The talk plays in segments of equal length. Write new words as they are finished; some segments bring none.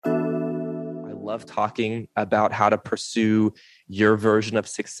love talking about how to pursue your version of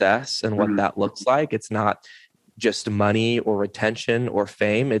success and what that looks like. It's not just money or attention or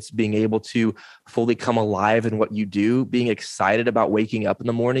fame. It's being able to fully come alive in what you do, being excited about waking up in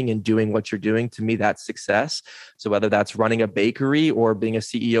the morning and doing what you're doing. To me, that's success. So whether that's running a bakery or being a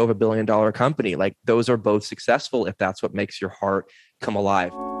CEO of a $1 billion company, like those are both successful if that's what makes your heart come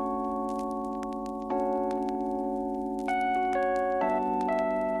alive.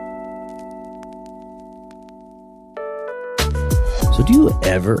 So do you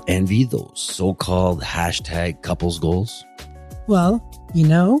ever envy those so-called hashtag couples goals? Well, you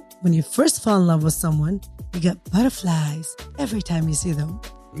know, when you first fall in love with someone, you get butterflies every time you see them.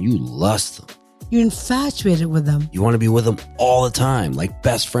 You lust them. You're infatuated with them. You want to be with them all the time, like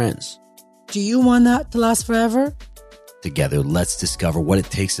best friends. Do you want that to last forever? Together, let's discover what it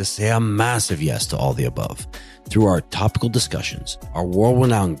takes to say a massive yes to all the above through our topical discussions, our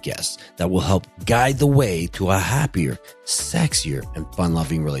world-renowned guests that will help guide the way to a happier, sexier, and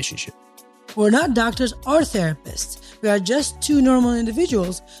fun-loving relationship. We're not doctors or therapists. We are just two normal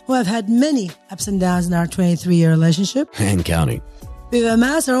individuals who have had many ups and downs in our 23-year relationship. And counting. We've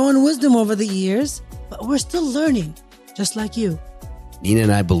amassed our own wisdom over the years, but we're still learning, just like you. Nina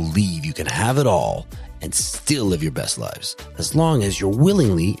and I believe you can have it all and still live your best lives, as long as you're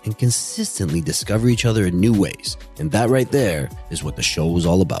willingly and consistently discover each other in new ways. And that right there is what the show is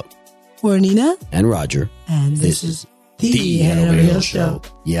all about. We're Nina. And Roger. And this is the Head Over Heels Show.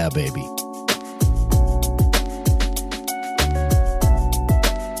 Yeah, baby.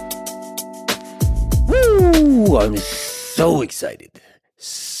 Woo! I'm so excited.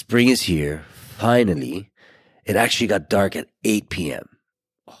 Spring is here, finally. It actually got dark at 8 p.m.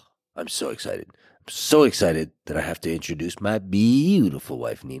 Oh, I'm so excited. I'm so excited that I have to introduce my beautiful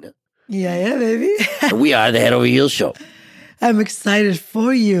wife, Nina. Yeah, baby. And we are the Head Over Heels Show. I'm excited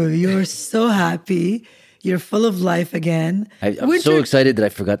for you. You're so happy. You're full of life again. I'm so excited that I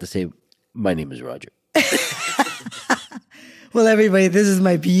forgot to say my name is Roger. Well, everybody, this is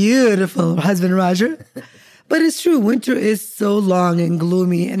my beautiful husband, Roger. But it's true. Winter is so long and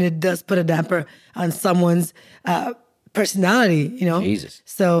gloomy, and it does put a damper on someone's personality, you know? Jesus.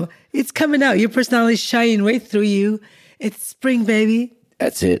 So it's coming out. Your personality is shining right through you. It's spring, baby.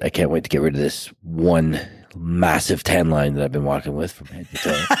 That's it. I can't wait to get rid of this one massive tan line that I've been walking with from head to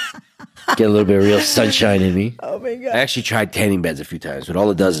toe. Get a little bit of real sunshine in me. Oh, my God. I actually tried tanning beds a few times, but all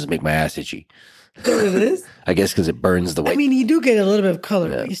it does is make my ass itchy. So it is? I guess because it burns the white. I mean, you do get a little bit of color.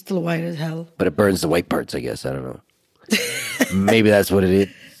 Yeah. You're still white as hell. But it burns the white parts, I guess. I don't know. Maybe that's what it is.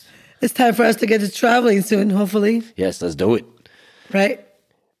 It's time for us to get to traveling soon, hopefully. Yes, let's do it. Right?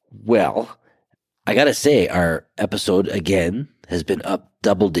 Well, I got to say, our episode, again, has been up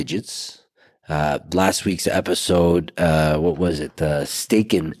double digits. Last week's episode, what was it? The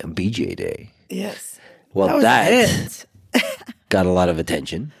Steak and BJ Day. Yes. Well, that got a lot of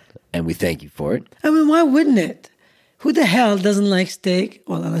attention, and we thank you for it. I mean, why wouldn't it? Who the hell doesn't like steak?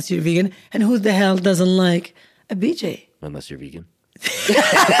 Well, unless you're vegan. And who the hell doesn't like a BJ? Unless you're vegan.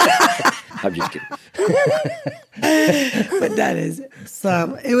 I'm just kidding. But that is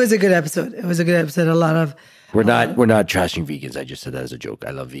some. It was a good episode. It was a good episode. A lot of. We're not trashing vegans. I just said that as a joke.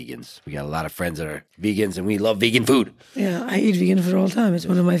 I love vegans. We got a lot of friends that are vegans, and we love vegan food. Yeah, I eat vegan food all the time. It's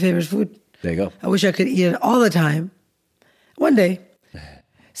one of my favorite food. There you go. I wish I could eat it all the time. One day.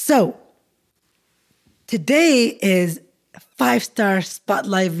 So today is 5-star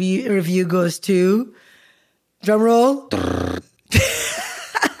spotlight review goes to, drum roll,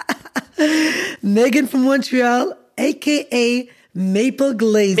 Megan from Montreal, a.k.a. Maple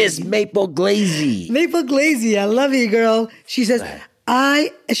Glazy. Miss Maple Glazy. Maple Glazy, I love you, girl. She says,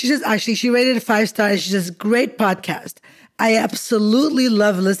 she rated it 5 stars. She says, great podcast. I absolutely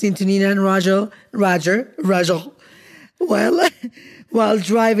love listening to Nina and Roger, while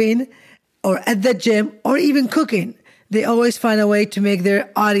driving or at the gym or even cooking. They always find a way to make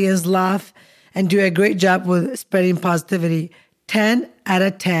their audience laugh and do a great job with spreading positivity. 10 out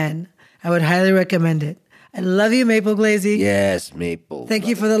of 10. I would highly recommend it. I love you, Maple Glazy. Yes, Maple. Thank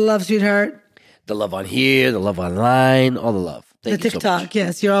you for the love, sweetheart. The love on here, the love online, all the love. Thank you TikTok, so much.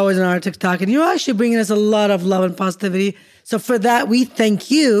 Yes. You're always on our TikTok. And you're actually bringing us a lot of love and positivity. So for that, we thank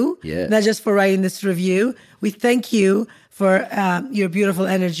you. Yeah. Not just for writing this review. We thank you for your beautiful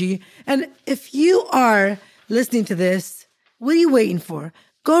energy. And if you are listening to this, what are you waiting for?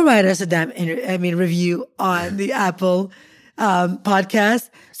 Go write us a review on the Apple podcast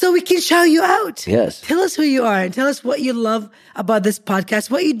so we can shout you out. Yes. Tell us who you are and tell us what you love about this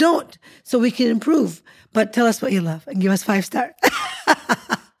podcast, what you don't, so we can improve. But tell us what you love and give us 5 stars.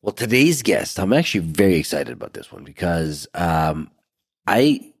 Well, today's guest, I'm actually very excited about this one because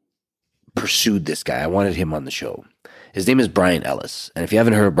I pursued this guy. I wanted him on the show. His name is Brian Ellis. And if you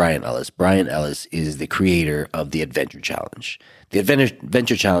haven't heard of Brian Ellis is the creator of the Adventure Challenge. The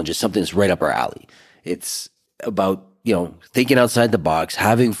Adventure Challenge is something that's right up our alley. It's about, thinking outside the box,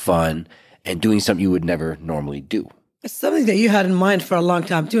 having fun, and doing something you would never normally do. It's something that you had in mind for a long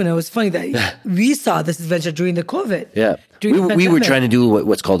time too. And it was funny that we saw this adventure during the COVID. Yeah. We were trying to do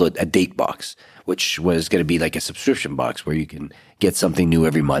what's called a date box, which was going to be like a subscription box where you can get something new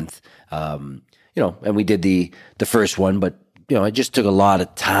every month. And we did the first one, but it just took a lot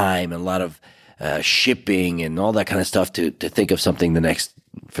of time and a lot of shipping and all that kind of stuff to think of something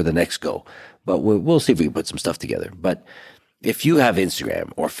for the next go. But we'll see if we can put some stuff together. But if you have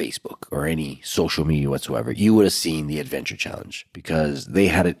Instagram or Facebook or any social media whatsoever, you would have seen the Adventure Challenge because they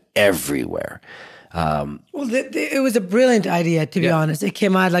had it everywhere. It was a brilliant idea, to be honest. It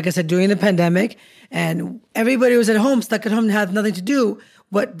came out, like I said, during the pandemic, and everybody was at home, stuck at home, and had nothing to do.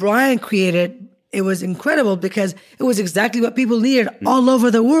 What Brian created, it was incredible because it was exactly what people needed all over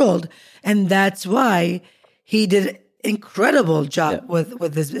the world. And that's why he did an incredible job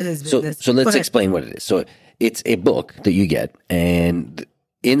with his business. So let's explain what it is. So it's a book that you get, and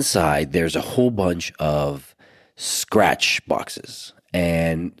inside there's a whole bunch of scratch boxes.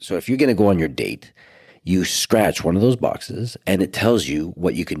 And so if you're going to go on your date, you scratch one of those boxes and it tells you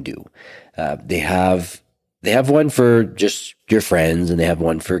what you can do. They have one for just your friends and they have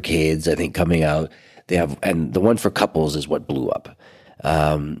one for kids, I think, coming out. And the one for couples is what blew up.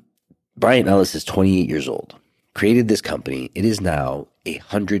 Brian Ellis is 28 years old, created this company. It is now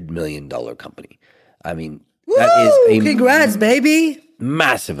 $100 million company. I mean, that is congrats, baby.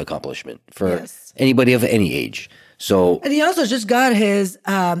 Massive accomplishment for anybody of any age. So, and he also just got his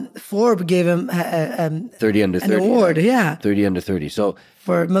Forbes gave him 30 under 30 an award, 30 under 30. So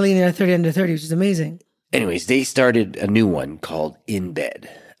for millionaire 30 under 30, which is amazing. Anyways, they started a new one called In Bed,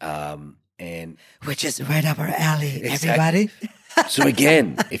 and which is right up our alley, everybody. So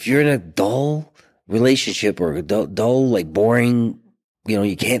again, if you're in a dull relationship or a dull, like boring,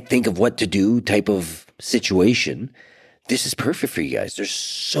 you can't think of what to do type of situation, this is perfect for you guys. There's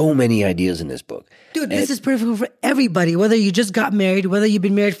so many ideas in this book. Dude, this is perfect for everybody, whether you just got married, whether you've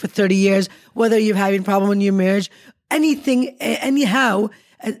been married for 30 years, whether you're having a problem in your marriage, anything, anyhow,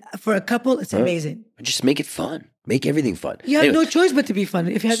 for a couple, it's amazing. Just make it fun. Make everything fun. You have no choice but to be fun.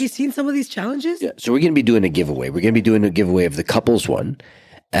 Have you seen some of these challenges? Yeah. So we're going to be doing a giveaway. We're going to be doing a giveaway of the couples one.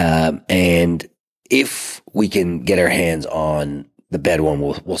 And if we can get our hands on the bed one,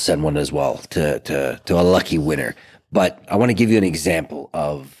 we'll send one as well to a lucky winner. But I want to give you an example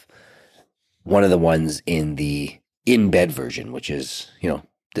of one of the ones in the in-bed version, which is,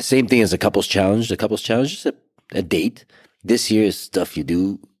 the same thing as the couples challenge. The couples challenge is a date. This here is stuff you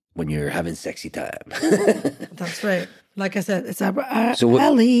do when you're having sexy time. That's right. Like I said, it's our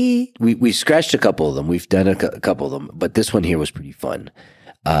alley. We scratched a couple of them. We've done a couple of them, but this one here was pretty fun.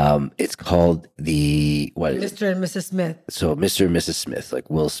 It's called Mr. and Mrs. Smith. So Mr. and Mrs. Smith, like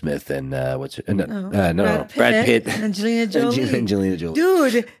Will Smith and Brad Pitt. Angelina Jolie. Angelina Jolie.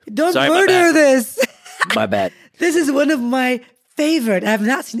 Dude, don't Sorry, murder this. My bad. This is one of my favorite. I have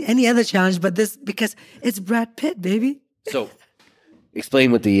not seen any other challenge, but this because it's Brad Pitt, baby. So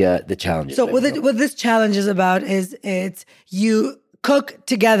explain what the challenge is. So what this challenge is about is it's you cook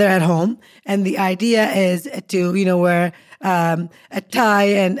together at home, and the idea is to wear a tie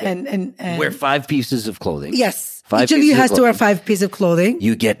and wear 5 pieces of clothing. Yes, each of you has to wear 5 pieces of clothing.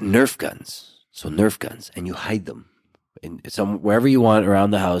 You get Nerf guns, and you hide them in wherever you want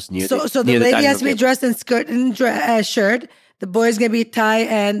around the house. So the lady has to be dressed in skirt and shirt. The boy's gonna be tie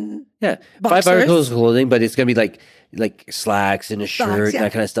and boxers. 5 articles of clothing, but it's gonna be like slacks and a shirt,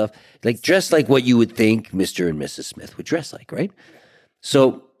 that kind of stuff. Like dress like what you would think Mr. and Mrs. Smith would dress like, right?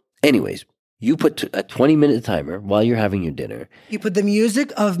 So, anyways, you put a 20-minute timer while you're having your dinner. You put the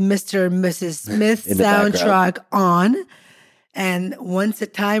music of Mr. and Mrs. Smith soundtrack on, and once the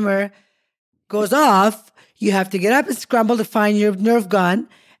timer goes off, you have to get up and scramble to find your Nerf gun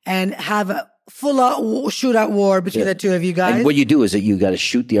and have a full-out shootout war between the two of you guys. And what you do is that you got to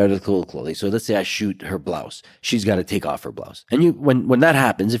shoot the article of clothing. So let's say I shoot her blouse. She's got to take off her blouse. And when that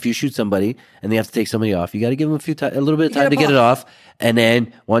happens, if you shoot somebody and they have to take somebody off, you got to give them a little bit of time to get it off. And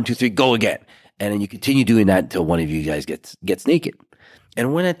then 1, 2, 3, go again. And then you continue doing that until one of you guys gets naked.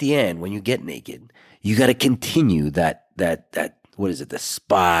 And when at the end, when you get naked, you got to continue that what is it? The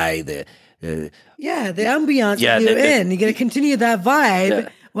spy, the ambiance you're in. You got to continue that vibe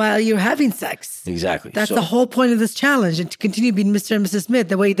while you're having sex. Exactly. That's the whole point of this challenge, and to continue being Mr. and Mrs. Smith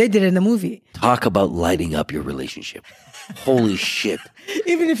the way they did it in the movie. Talk about lighting up your relationship. Holy shit.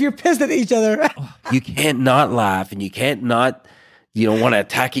 Even if you're pissed at each other. You can't not laugh, and you can't not You don't want to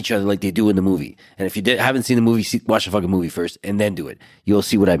attack each other like they do in the movie. And if you haven't seen the movie, watch the fucking movie first and then do it. You'll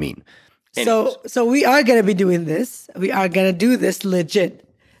see what I mean. Anyways. So we are going to be doing this. We are going to do this legit,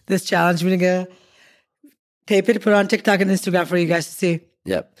 this challenge. We're going to tape it, put it on TikTok and Instagram for you guys to see.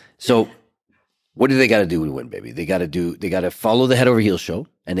 Yep. So what do they got to do to win, baby? They got to follow the Head Over Heels show,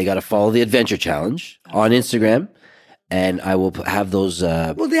 and they got to follow the Adventure Challenge on Instagram. And I will have those.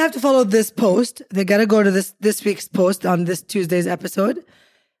 Well, they have to follow this post. They got to go to this week's post on this Tuesday's episode.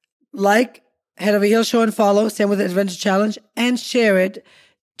 Like Head Over Heels show and follow. Same with the Adventure Challenge, and share it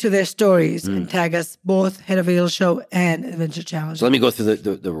to their stories and tag us both Head Over Heels show and Adventure Challenge. So let me go through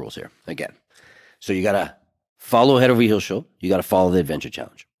the rules here again. So you got to follow Head Over Heels show. You got to follow the Adventure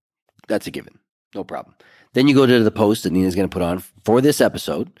Challenge. That's a given. No problem. Then you go to the post that Nina's going to put on for this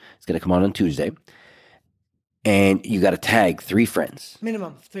episode. It's going to come on Tuesday. And you got to tag 3 friends.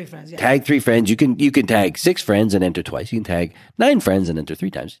 Minimum 3 friends, yeah. Tag 3 friends. You can tag 6 friends and enter twice. You can tag 9 friends and enter 3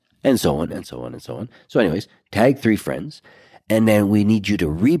 times. And so on, and so on, and so on. So anyways, tag 3 friends. And then we need you to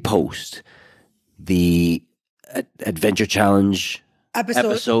repost the Adventure Challenge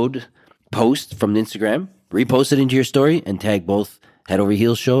episode post from Instagram. Repost it into your story and tag both Head Over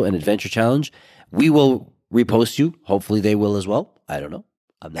Heels show and Adventure Challenge. We will repost you. Hopefully they will as well. I don't know.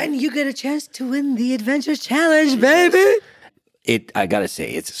 And you get a chance to win the Adventure Challenge, baby. I gotta say,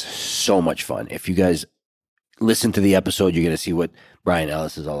 it's so much fun. If you guys listen to the episode, you're gonna see what Brian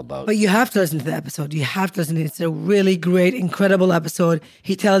Ellis is all about. But you have to listen to the episode. You have to listen to it. It's a really great, incredible episode.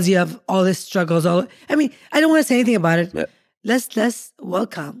 He tells you of all his struggles. I don't want to say anything about it. Yeah. Let's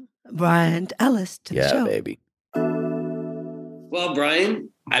welcome Brian Ellis to the show. Yeah, baby. Well, Brian,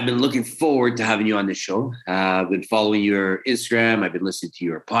 I've been looking forward to having you on this show. I've been following your Instagram. I've been listening to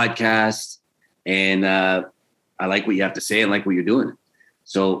your podcast. And I like what you have to say and like what you're doing.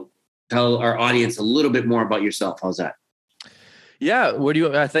 So tell our audience a little bit more about yourself. How's that? Yeah. Where do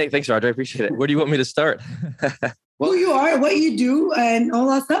you thanks, Roger. I appreciate it. Where do you want me to start? Who you are, what you do, and all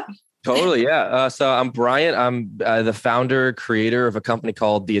that stuff. Totally. Yeah. So I'm Brian. I'm the founder, creator of a company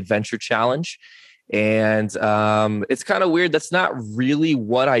called The Adventure Challenge. And it's kind of weird. That's not really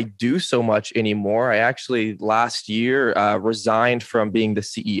what I do so much anymore. I actually last year resigned from being the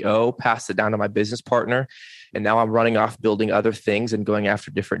CEO, passed it down to my business partner. And now I'm running off building other things and going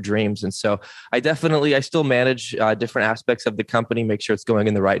after different dreams. And so I still manage different aspects of the company, make sure it's going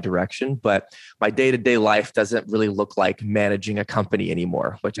in the right direction. But my day-to-day life doesn't really look like managing a company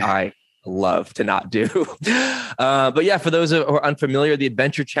anymore, which I love to not do. But yeah, for those who are unfamiliar, the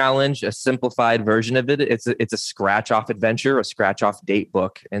Adventure Challenge, a simplified version of it, it's a scratch-off adventure, a scratch-off date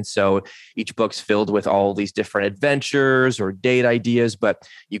book. And so each book's filled with all these different adventures or date ideas, but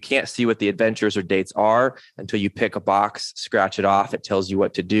you can't see what the adventures or dates are until you pick a box, scratch it off. It tells you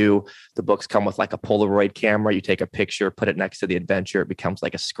what to do. The books come with like a Polaroid camera. You take a picture, put it next to the adventure. It becomes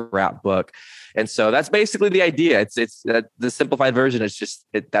like a scrapbook. And so that's basically the idea. It's the simplified version. It's just,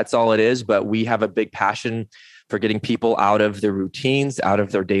 that's all it is. But we have a big passion for getting people out of their routines, out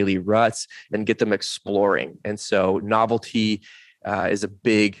of their daily ruts, and get them exploring. And so novelty is a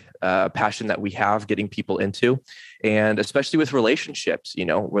big passion that we have, getting people into, and especially with relationships,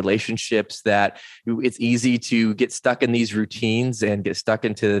 relationships that it's easy to get stuck in these routines and get stuck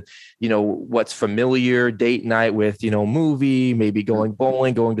into, what's familiar, date night with, movie, maybe going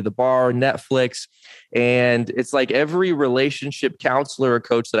bowling, going to the bar, Netflix. And it's like every relationship counselor or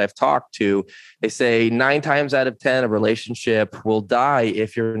coach that I've talked to, they say 9 times out of 10, a relationship will die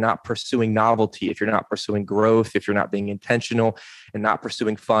if you're not pursuing novelty, if you're not pursuing growth, if you're not being intentional and not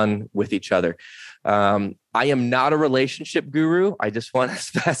pursuing fun with each other. I am not a relationship guru. I just want to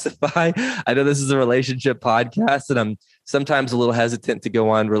specify. I know this is a relationship podcast, and I'm sometimes a little hesitant to go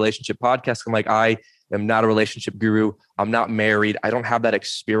on relationship podcasts. I'm like, I am not a relationship guru. I'm not married. I don't have that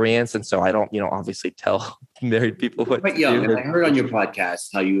experience. And so I don't, obviously tell married people what to do. And I heard on your podcast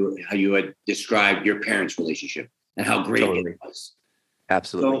how you had described your parents' relationship and how great it was.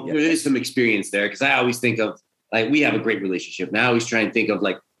 Absolutely. So there is some experience there, because I always think of, like, we have a great relationship. Now I always try and think of,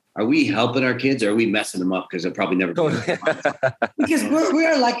 like, are we helping our kids or are we messing them up? Because they'll probably never be. Because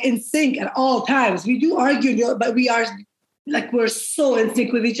we're like in sync at all times. We do argue, but we are like, we're so in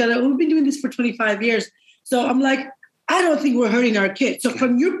sync with each other. We've been doing this for 25 years. So I'm like, I don't think we're hurting our kids. So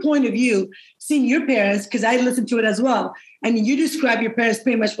from your point of view, seeing your parents, because I listen to it as well, and you describe your parents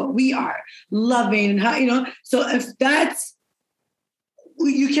pretty much what we are, loving and how, so if that's,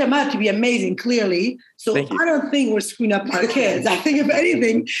 you came out to be amazing, clearly. So I don't think we're screwing up our kids. I think if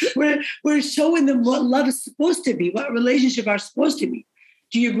anything, we're showing them what love is supposed to be, what relationships are supposed to be.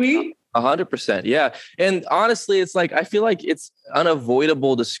 Do you agree? 100%. Yeah. And honestly, it's like, I feel like it's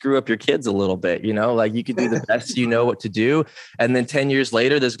unavoidable to screw up your kids a little bit, like you could do the best you know what to do. And then 10 years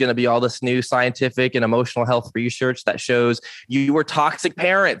later, there's going to be all this new scientific and emotional health research that shows you were toxic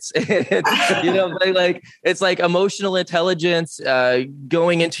parents. Like it's like emotional intelligence,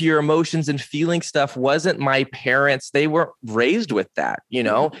 going into your emotions and feeling stuff wasn't my parents. They weren't raised with that,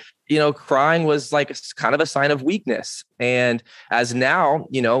 crying was like kind of a sign of weakness. And as now,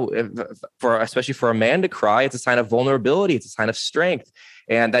 especially for a man to cry, it's a sign of vulnerability. It's a sign of strength.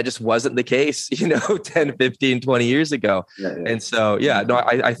 And that just wasn't the case, 10, 15, 20 years ago. Yeah. And so,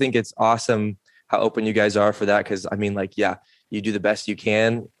 I think it's awesome how open you guys are for that. Cause you do the best you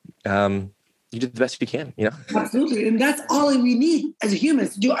can. You do the best you can, Absolutely. And that's all we need as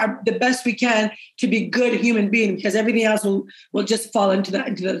humans, to do the best we can to be good human beings, because everything else will just fall into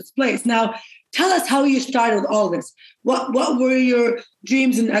this place. Now, tell us how you started with all this. What were your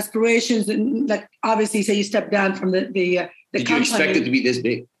dreams and aspirations? And like, obviously, you say you stepped down from the Did you expect it to be this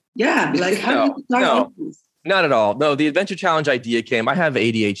big? Yeah. Like, how did you start all this? Not at all. No, the Adventure Challenge idea came. I have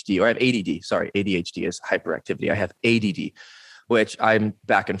ADHD, or I have ADD. Sorry, ADHD is hyperactivity. I have ADD, which I'm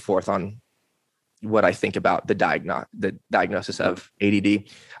back and forth on what I think about the diagnosis of ADD.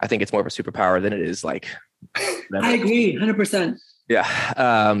 I think it's more of a superpower than it is like. I agree, 100%.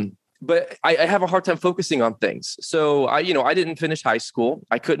 Yeah. But I have a hard time focusing on things. So I didn't finish high school.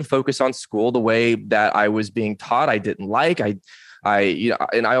 I couldn't focus on school the way that I was being taught. I didn't like. And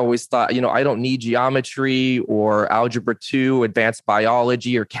I always thought, I don't need geometry or algebra 2, advanced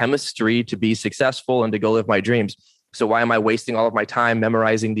biology or chemistry to be successful and to go live my dreams. So why am I wasting all of my time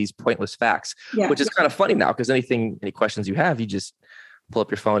memorizing these pointless facts? Yeah. Which is kind of funny now, because any questions you have, you just pull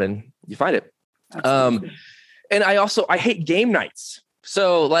up your phone and you find it. And I hate game nights.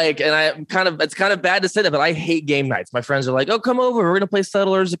 So it's kind of bad to say that, but I hate game nights. My friends are like, oh, come over, we're going to play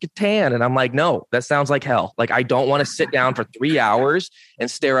Settlers of Catan. And I'm like, no, that sounds like hell. Like, I don't want to sit down for 3 hours and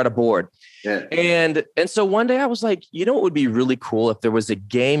stare at a board. Yeah. And so one day I was like, what would be really cool if there was a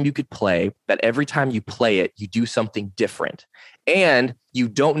game you could play that every time you play it, you do something different. And you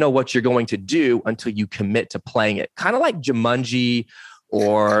don't know what you're going to do until you commit to playing it. Kind of like Jumanji,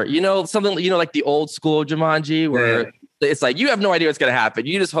 or, something, like the old school Jumanji, where it's like, you have no idea what's going to happen.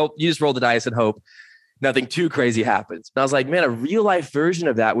 You just roll the dice and hope nothing too crazy happens. And I was like, man, a real life version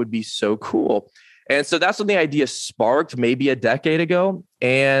of that would be so cool. And so that's when the idea sparked maybe a decade ago.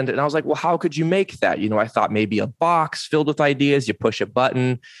 And I was like, well, how could you make that? I thought maybe a box filled with ideas. You push a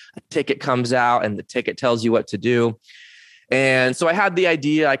button, a ticket comes out, and the ticket tells you what to do. And so I had the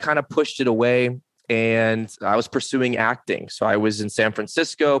idea. I kind of pushed it away, and I was pursuing acting. So I was in San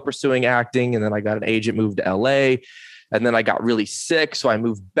Francisco pursuing acting, and then I got an agent, moved to LA. And then I got really sick. So I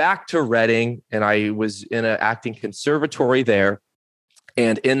moved back to Reading, and I was in an acting conservatory there.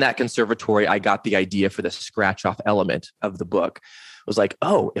 And in that conservatory, I got the idea for the scratch off element of the book. It was like,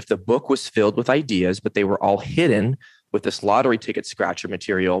 oh, if the book was filled with ideas, but they were all hidden with this lottery ticket scratcher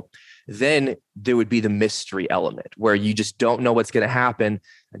material, then there would be the mystery element where you just don't know what's going to happen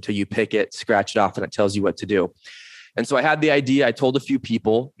until you pick it, scratch it off, and it tells you what to do. And so I had the idea. I told a few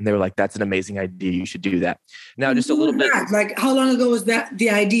people, and they were like, that's an amazing idea. You should do that. Now, just a little bit. Like, how long ago was that the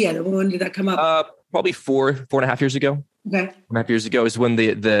idea? When did that come up? Probably 4.5 years ago. Okay. 4.5 years ago is when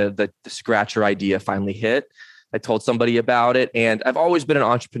the scratcher idea finally hit. I told somebody about it. And I've always been an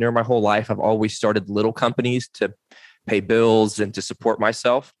entrepreneur my whole life. I've always started little companies to pay bills and to support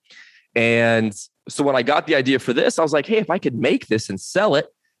myself. And so when I got the idea for this, I was like, hey, if I could make this and sell it,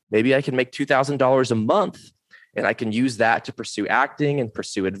 maybe I can make $2,000 a month. And I can use that to pursue acting and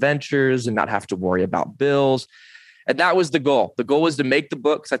pursue adventures and not have to worry about bills. And that was the goal. The goal was to make the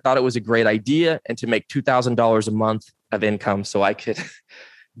book because I thought it was a great idea, and to make $2,000 a month of income so I could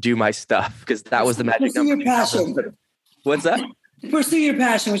do my stuff, because that was the magic number. Pursue your passion. What's that? Pursue your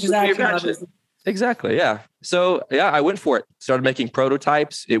passion, which is acting. Exactly. Yeah. So I went for it. Started making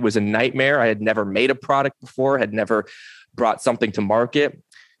prototypes. It was a nightmare. I had never made a product before, had never brought something to market,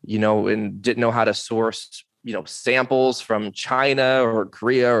 and didn't know how to source samples from China or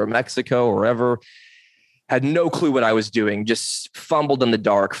Korea or Mexico or wherever. Had no clue what I was doing, just fumbled in the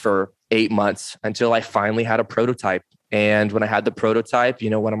dark for 8 months until I finally had a prototype. And when I had the prototype,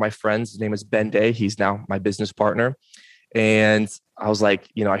 one of my friends, his name is Ben Day. He's now my business partner. And I was like,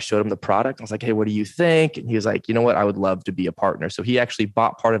 I showed him the product. I was like, hey, what do you think? And he was like, you know what? I would love to be a partner. So he actually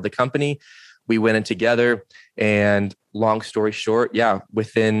bought part of the company. We went in together, and long story short,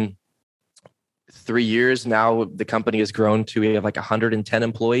 within 3 years now, the company has grown to, we have like 110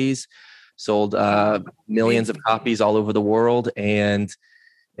 employees, sold millions of copies all over the world. And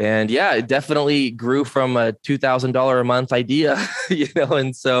it definitely grew from a $2,000 a month idea,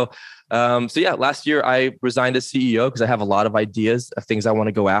 and so So yeah, last year I resigned as CEO because I have a lot of ideas of things I want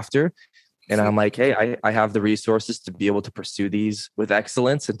to go after. And I'm like, hey, I have the resources to be able to pursue these with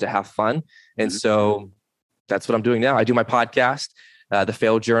excellence and to have fun. And so that's what I'm doing now. I do my podcast, The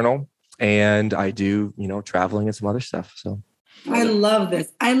Fail Journal, and I do, traveling and some other stuff. So I love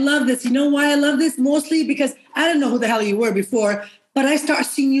this. I love this. You know why I love this? Mostly because I don't know who the hell you were before, but I start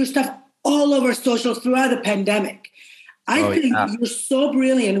seeing your stuff all over social throughout the pandemic. I think you're so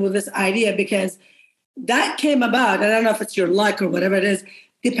brilliant with this idea because that came about. I don't know if it's your luck or whatever it is.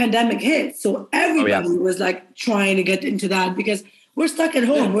 The pandemic hit. So everybody was like trying to get into that because we're stuck at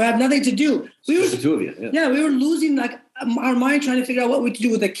home. We have nothing to do. We were, the two of you. Yeah, we were losing like our mind trying to figure out what we to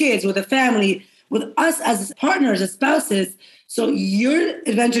do with the kids, with the family, with us as partners, as spouses. So your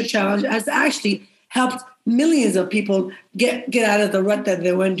adventure challenge has actually helped millions of people get out of the rut that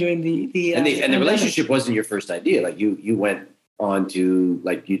they went during the and the relationship wasn't your first idea. Like you went on to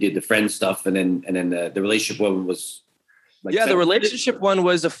like you did the friend stuff, and then the relationship one was. Like the relationship one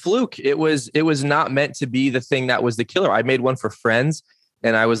was a fluke. It was not meant to be the thing that was the killer. I made one for friends,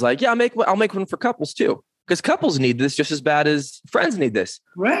 and I was like, I'll make one for couples too, because couples need this just as bad as friends need this.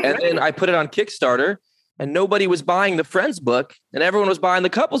 Right. And then I put it on Kickstarter, and nobody was buying the friends book, and everyone was buying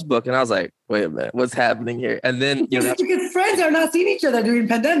the couples book. And I was like, wait a minute, what's happening here? And then because friends are not seeing each other during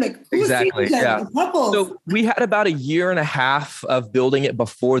pandemic. Exactly. Yeah. Couples? So we had about a year and a half of building it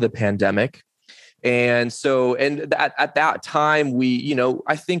before the pandemic. And so, at that time, we,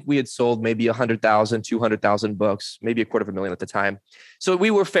 I think we had sold maybe 100,000, 200,000 books, maybe $250,000 at the time. So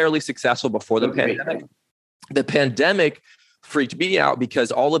we were fairly successful before the pandemic. The pandemic freaked me out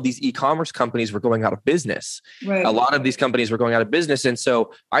because all of these e-commerce companies were going out of business. Right. A lot of these companies were going out of business. And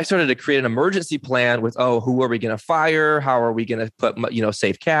so I started to create an emergency plan with, who are we going to fire? How are we going to put,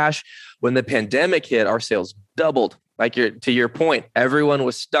 save cash? When the pandemic hit, our sales doubled. Like to your point, everyone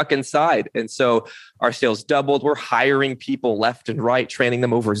was stuck inside. And so our sales doubled. We're hiring people left and right, training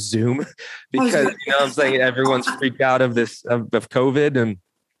them over Zoom because, I'm saying everyone's freaked out of this, of COVID.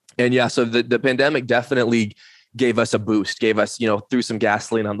 And yeah, so the pandemic definitely gave us a boost, gave us, threw some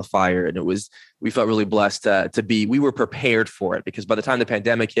gasoline on the fire. And we felt really blessed we were prepared for it because by the time the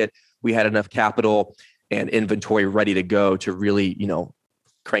pandemic hit, we had enough capital and inventory ready to go to really,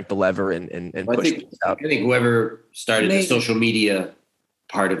 crank the lever and push things out. I think whoever started the social media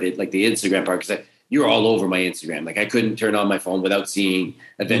part of it, like the Instagram part, because you were all over my Instagram. Like I couldn't turn on my phone without seeing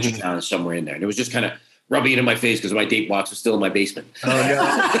Adventure Challenge somewhere in there. And it was just kind of rubbing it in my face because my date box was still in my basement. Oh, no.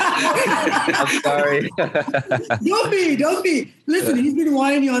 I'm sorry. Don't be. Listen, he's been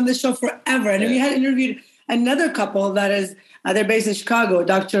wanting you on this show forever. And we had interviewed another couple that is, they're based in Chicago,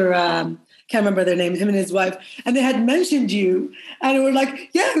 Dr. Can't remember their names, him and his wife. And they had mentioned you. And we're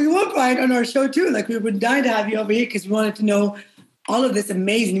like, yeah, we want Brian on our show too. Like we would die to have you over here because we wanted to know all of this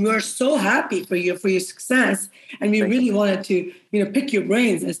amazing. We are so happy for your success. And we really wanted to, pick your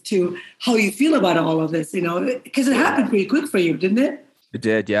brains as to how you feel about all of this, because it happened pretty quick for you, didn't it? It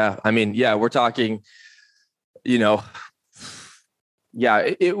did. Yeah. I mean, we're talking, it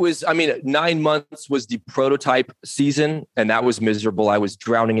was, 9 months was the prototype season and that was miserable. I was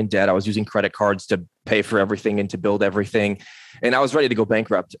drowning in debt. I was using credit cards to pay for everything and to build everything. And I was ready to go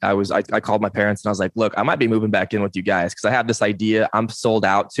bankrupt. I called my parents and I was like, look, I might be moving back in with you guys because I have this idea. I'm sold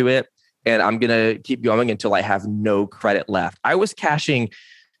out to it and I'm going to keep going until I have no credit left. I was cashing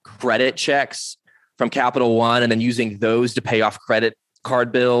credit checks from Capital One and then using those to pay off credit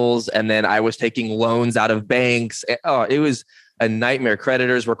card bills. And then I was taking loans out of banks. It was a nightmare.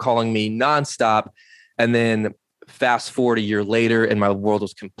 Creditors were calling me nonstop. And then fast forward a year later and my world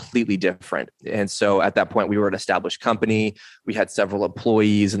was completely different. And so at that point we were an established company. We had several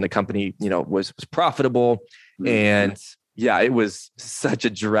employees and the company, was profitable. And it was such a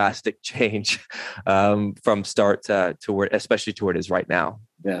drastic change from start to where, especially to where it is right now.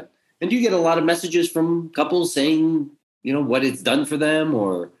 Yeah. And do you get a lot of messages from couples saying, what it's done for them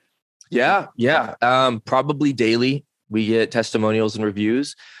or? Yeah. Probably daily. We get testimonials and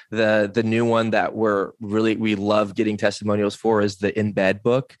reviews. The new one that we love getting testimonials for is the In Bed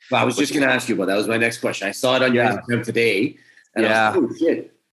book. Well, I was just going to ask you about that. Was my next question. I saw it on your Instagram today. And I was like, oh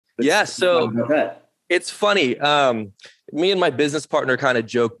shit. So it's funny. Me and my business partner kind of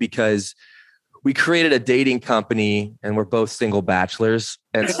joke because we created a dating company and we're both single bachelors.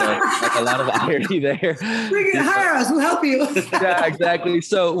 And so like a lot of irony there. Hire us, we'll help you. Yeah, exactly.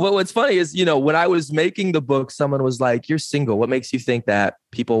 So what's funny is, when I was making the book, someone was like, you're single. What makes you think that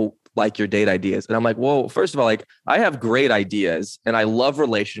people like your date ideas? And I'm like, well, first of all, I have great ideas and I love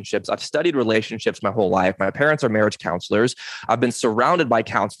relationships. I've studied relationships my whole life. My parents are marriage counselors. I've been surrounded by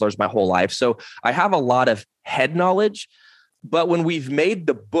counselors my whole life. So I have a lot of head knowledge. But when we've made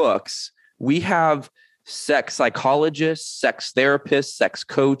the books, we have sex psychologists, sex therapists, sex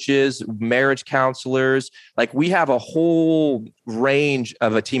coaches, marriage counselors. Like we have a whole range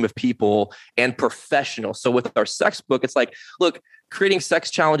of a team of people and professionals. So with our sex book, it's like, look, creating sex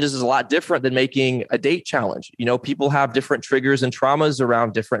challenges is a lot different than making a date challenge. You know, people have different triggers and traumas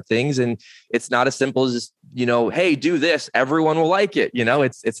around different things. And it's not as simple as, you know, hey, do this, everyone will like it. You know,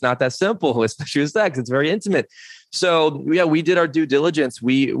 it's not that simple, especially with sex. It's very intimate. So yeah, we did our due diligence.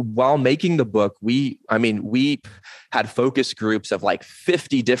 While making the book, we had focus groups of like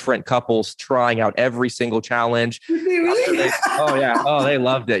 50 different couples trying out every single challenge. Really? Oh yeah. Oh, they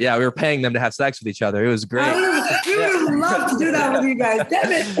loved it. Yeah. We were paying them to have sex with each other. It was great. We would love to do that with you guys. Damn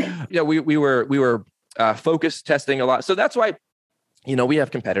it. Yeah. We were focus testing a lot. So that's why, you know, we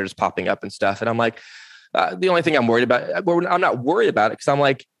have competitors popping up and stuff. And I'm like, the only thing I'm worried about, well, I'm not worried about it because I'm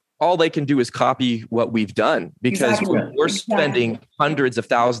like, all they can do is copy what we've done because we're spending hundreds of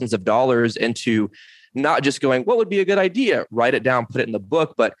thousands of dollars into not just going, what would be a good idea? Write it down, put it in the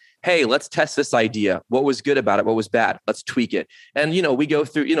book, but hey, let's test this idea. What was good about it? What was bad? Let's tweak it. And, you know, we go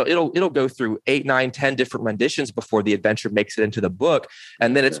through, you know, it'll go through 8, 9, 10 different renditions before the adventure makes it into the book.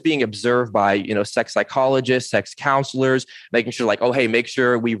 And then it's being observed by, you know, sex psychologists, sex counselors, making sure like, oh, hey, make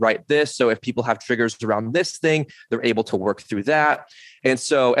sure we write this. So if people have triggers around this thing, they're able to work through that. And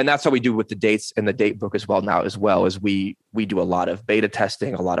that's how we do with the dates and the date book as well now, as well as we do a lot of beta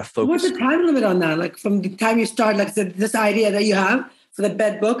testing, a lot of focus. What's the time limit on that? Like from the time you start, like this idea that you have for the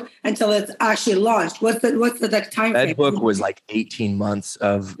bed book until it's actually launched? What's the like, time frame? Bed book was like 18 months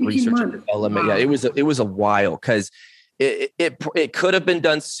of 18 research months. And development. Wow. Yeah, it was a while because it could have been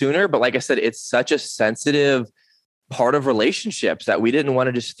done sooner, but like I said, it's such a sensitive part of relationships that we didn't want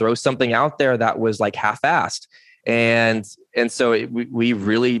to just throw something out there that was like half-assed. And so we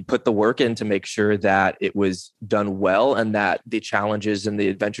really put the work in to make sure that it was done well and that the challenges and the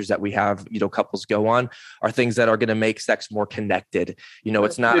adventures that we have, you know, couples go on are things that are going to make sex more connected. You know,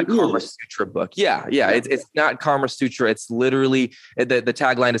 it's not a Kama Sutra book. Yeah. It's not Kama Sutra. It's literally the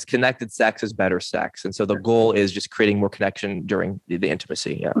tagline is connected sex is better sex. And so the goal is just creating more connection during the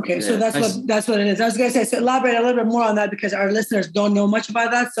intimacy. Yeah. Okay. So that's what it is. I was going to say, so elaborate a little bit more on that because our listeners don't know much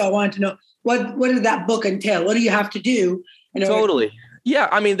about that. So I wanted to know, what did that book entail? What do you have to do? Totally. Yeah.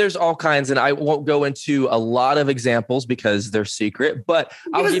 I mean, there's all kinds, and I won't go into a lot of examples because they're secret, but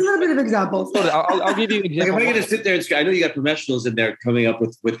I'll give you a little bit of examples. I'll give you examples. Like, am I going to sit there and I know you got professionals in there coming up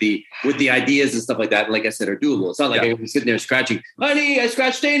with the ideas and stuff like that. And like I said, are doable. It's not like I'm sitting there scratching, honey, I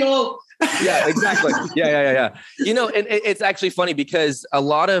scratched anal. Yeah, exactly. Yeah. You know, and it's actually funny because a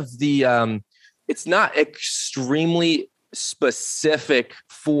lot of the, it's not extremely specific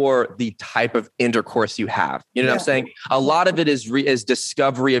for the type of intercourse you have. You know what I'm saying? A lot of it is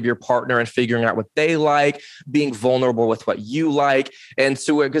discovery of your partner and figuring out what they like, being vulnerable with what you like. And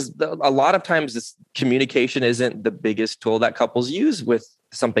so, because a lot of times this communication isn't the biggest tool that couples use with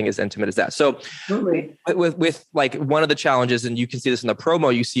something as intimate as that. So with like one of the challenges, and you can see this in the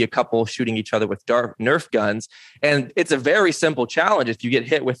promo, you see a couple shooting each other with Nerf guns. And it's a very simple challenge. If you get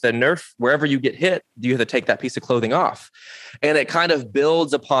hit with a Nerf, wherever you get hit, you have to take that piece of clothing off. And it kind of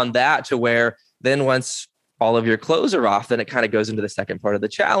builds upon that to where then once all of your clothes are off, then it kind of goes into the second part of the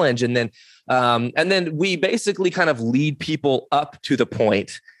challenge. And then we basically kind of lead people up to the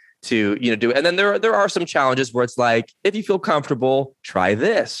point to, you know, do it. And then there are some challenges where it's like, if you feel comfortable, try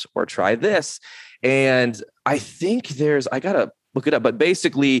this or try this. And I think I gotta look it up, but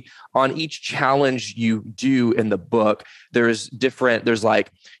basically on each challenge you do in the book, there's like,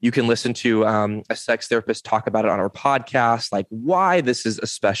 you can listen to a sex therapist talk about it on our podcast, like why this is a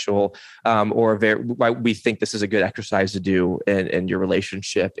special, or why we think this is a good exercise to do in your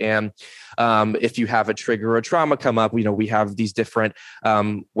relationship. And if you have a trigger or a trauma come up, you know, we have these different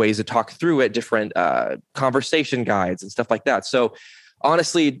ways to talk through it, different conversation guides and stuff like that. So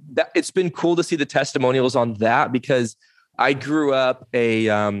honestly, it's been cool to see the testimonials on that because I grew up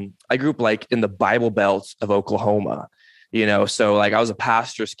like in the Bible Belt of Oklahoma, you know, so like I was a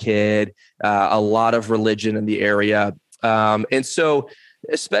pastor's kid, a lot of religion in the area. And so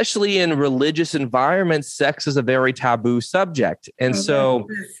especially in religious environments, sex is a very taboo subject. And so,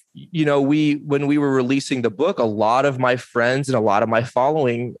 you know, when we were releasing the book, a lot of my friends and a lot of my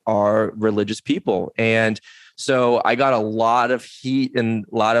following are religious people. And So I got a lot of heat and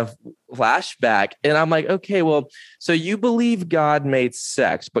a lot of flashback. And I'm like, okay, well, so you believe God made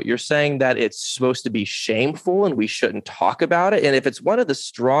sex, but you're saying that it's supposed to be shameful and we shouldn't talk about it. And if it's one of the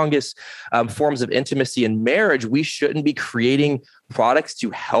strongest forms of intimacy in marriage, we shouldn't be creating products to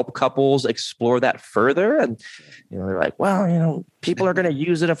help couples explore that further. And, they're like, well, people are going to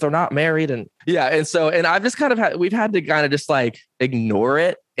use it if they're not married. And yeah. And I've just we've had to kind of just like ignore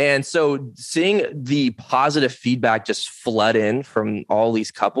it. And so seeing the positive feedback just flood in from all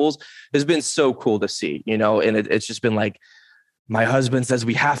these couples has been so cool to see, and it's just been like, my husband says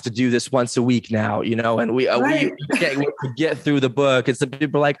we have to do this once a week now, and we get through the book. And some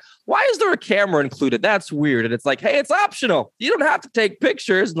people are like, why is there a camera included? That's weird. And it's like, hey, it's optional. You don't have to take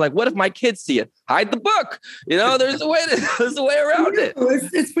pictures. And like, what if my kids see it? Hide the book. There's a way around it.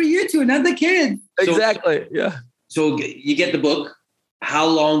 It's for you two, not the kids. Exactly. Yeah. So you get the book. How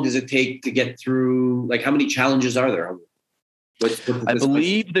long does it take to get through? Like, how many challenges are there? I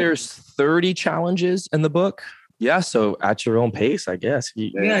believe there's 30 challenges in the book. Yeah, so at your own pace, I guess.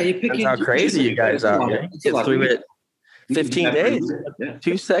 You pick how crazy you guys are. You get through it 15 days. Yeah.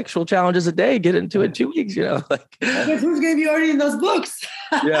 2 sexual challenges a day. Get into it 2 weeks. Like who's going to be already in those books?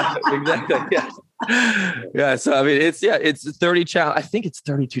 Yeah, exactly. Yeah. So I mean, it's 30 challenge. I think it's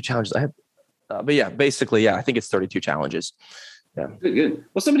 32 challenges. But yeah, basically, I think it's 32 challenges. Yeah, good.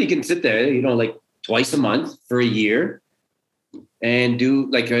 Well, somebody can sit there, like twice a month for a year, and do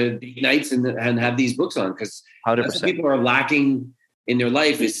like nights and have these books on, because people are lacking in their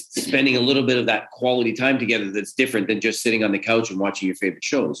life is spending a little bit of that quality time together. That's different than just sitting on the couch and watching your favorite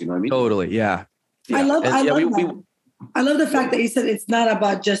shows. You know what I mean? Totally. Yeah. I love that. I love the fact that you said it's not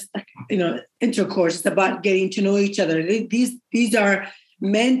about just intercourse. It's about getting to know each other. These are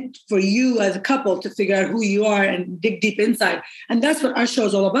meant for you as a couple to figure out who you are and dig deep inside. And that's what our show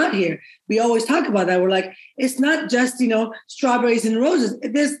is all about here. We always talk about that. We're like, it's not just, strawberries and roses.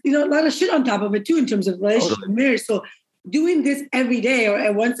 There's, a lot of shit on top of it too, in terms of relationship and marriage. So doing this every day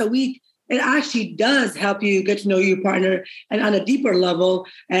or once a week, it actually does help you get to know your partner and on a deeper level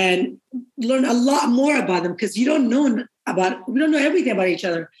and learn a lot more about them, because we don't know everything about each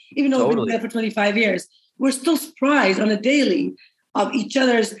other. Even though we've been there for 25 years, we're still surprised on a daily of each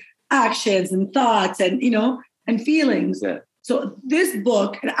other's actions and thoughts and, and feelings. Yeah. So this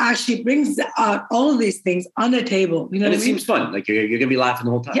book, it actually brings out all of these things on the table. You know what I mean? It seems fun. Like you're going to be laughing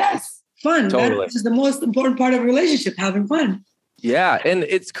the whole time. Yes. Fun. Totally. That is the most important part of a relationship, having fun. Yeah. And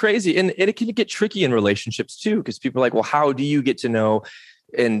it's crazy. And it can get tricky in relationships too, because people are like, well, how do you get to know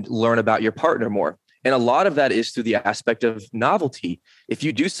and learn about your partner more? And a lot of that is through the aspect of novelty. If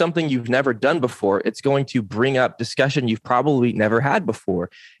you do something you've never done before, it's going to bring up discussion you've probably never had before.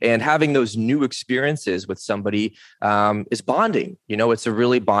 And having those new experiences with somebody is bonding. It's a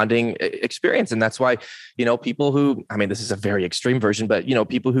really bonding experience. And that's why, people who, this is a very extreme version, but,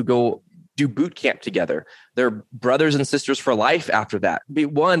 people who go do boot camp together, they're brothers and sisters for life after that.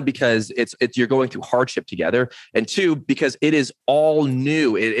 One, because it's you're going through hardship together, and two, because it is all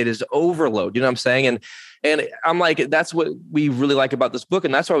new. It is overload. You know what I'm saying? And I'm like, that's what we really like about this book.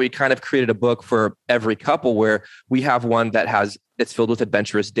 And that's why we kind of created a book for every couple, where we have one it's filled with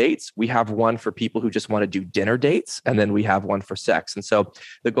adventurous dates. We have one for people who just want to do dinner dates. And then we have one for sex. And so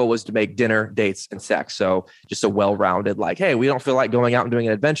the goal was to make dinner, dates, and sex. So just a well-rounded, like, hey, we don't feel like going out and doing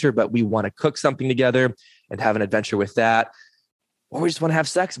an adventure, but we want to cook something together and have an adventure with that. Or we just want to have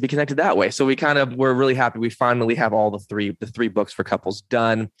sex and be connected that way. So we're really happy. We finally have all the three books for couples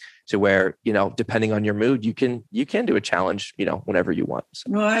done, to where, depending on your mood, you can do a challenge, whenever you want. So.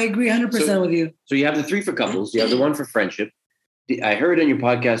 No, I agree 100% with you. So you have the 3 for couples. You have the 1 for friendship. I heard on your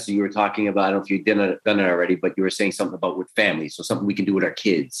podcast that you were talking about, I don't know if you've done it already, but you were saying something about with family. So something we can do with our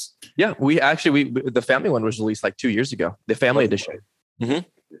kids. Yeah, the family one was released like 2 years ago, the family edition. Mm-hmm.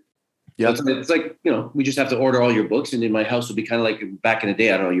 Yeah, so it's like, we just have to order all your books, and in my house would be kind of like back in the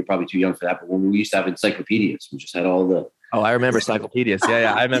day. I don't know, you're probably too young for that, but when we used to have encyclopedias, we just had all the. Oh, I remember encyclopedias.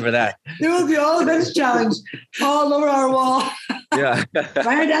 Yeah, I remember that. There will be all events challenge all over our wall. Yeah,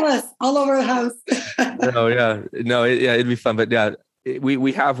 Ryan Dallas all over the house. It'd be fun. But yeah,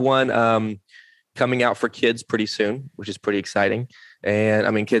 we have one coming out for kids pretty soon, which is pretty exciting.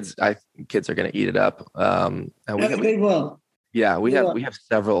 And kids are going to eat it up. And they will. Yeah, we have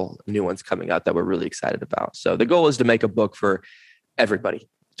several new ones coming out that we're really excited about. So the goal is to make a book for everybody,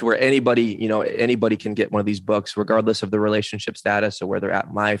 to where anybody can get one of these books, regardless of the relationship status or where they're at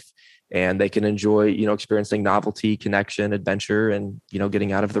in life, and they can enjoy, experiencing novelty, connection, adventure, and,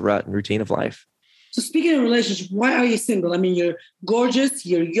 getting out of the rut and routine of life. So speaking of relationship, why are you single? I mean, you're gorgeous,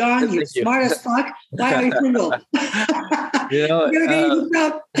 you're young, you're smart as fuck. Why are you single?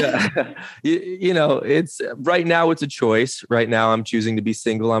 It's right now. It's a choice. Right now, I'm choosing to be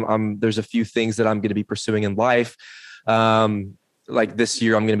single. There's a few things that I'm going to be pursuing in life. Like this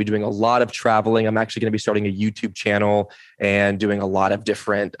year, I'm going to be doing a lot of traveling. I'm actually going to be starting a YouTube channel and doing a lot of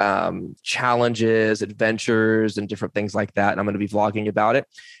different challenges, adventures, and different things like that. And I'm going to be vlogging about it.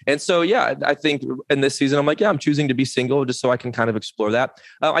 And so, yeah, I think in this season, I'm like, I'm choosing to be single just so I can kind of explore that.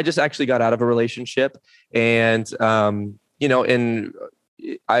 I just actually got out of a relationship, and I've been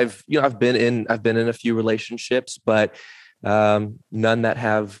in a few relationships, but none that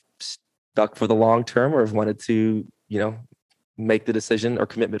have stuck for the long term or have wanted to, make the decision or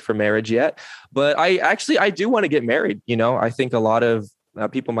commitment for marriage yet. But I do want to get married. I think a lot of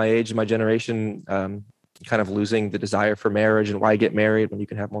people my age and my generation kind of losing the desire for marriage, and why get married when you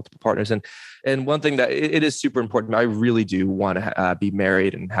can have multiple partners. And one thing that it is super important, I really do want to be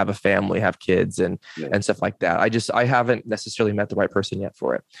married and have a family, have kids and stuff like that. I haven't necessarily met the right person yet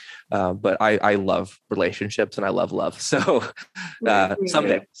for it. But I love relationships and I love love. So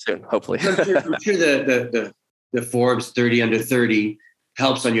someday soon, hopefully. I'm sure the Forbes 30 under 30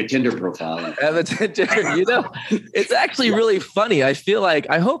 helps on your Tinder profile. It's actually really funny. I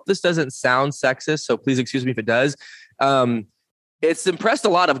hope this doesn't sound sexist, so please excuse me if it does. It's impressed a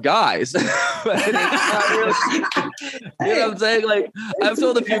lot of guys. But it's not really, you know what I'm saying? Like, I've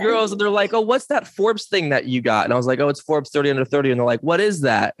told a few girls and they're like, oh, what's that Forbes thing that you got? And I was like, oh, it's Forbes 30 under 30. And they're like, what is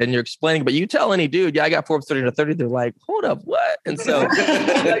that? And you're explaining, but you tell any dude, yeah, I got Forbes 30 under 30. They're like, hold up, what? And so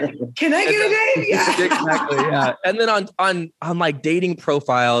like, can I get a name? Yeah. Exactly. Yeah. And then on like dating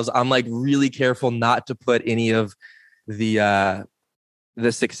profiles, I'm like really careful not to put any of the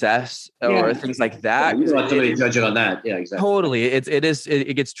success or things like that. You don't want somebody judging on that. Yeah, exactly. Totally.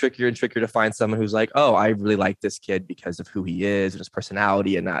 It gets trickier and trickier to find someone who's like, oh, I really like this kid because of who he is and his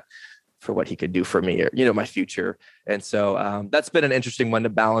personality, and not for what he could do for me or, my future. And so that's been an interesting one to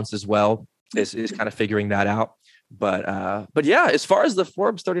balance as well, is kind of figuring that out. But yeah, as far as the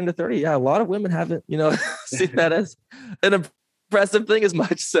Forbes 30 to 30, a lot of women haven't, seen that as an impressive thing as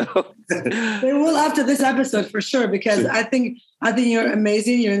much. So they will after this episode for sure, because I think you're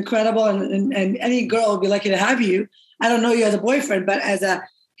amazing, you're incredible, and any girl will be lucky to have you. I don't know you as a boyfriend, but as a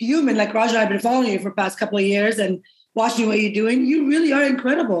human, like Raja, I've been following you for the past couple of years and watching what you're doing. You really are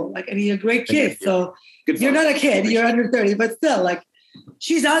incredible. Like, and you're a great kid. So you're not a kid, you're under 30, but still, like,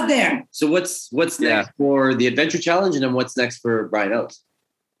 she's out there. So what's next for the Adventure Challenge, and then what's next for Brian Ellis?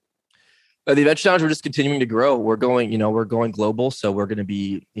 The Adventure Challenge, we're just continuing to grow. We're going global. So we're going to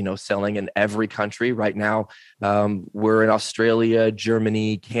be, selling in every country right now. We're in Australia,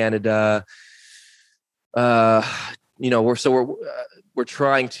 Germany, Canada. We're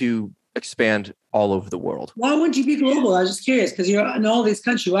trying to expand all over the world. Why wouldn't you be global? I was just curious, because you're in all these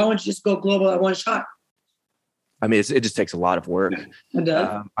countries. Why wouldn't you just go global at one shot? I mean, it just takes a lot of work. It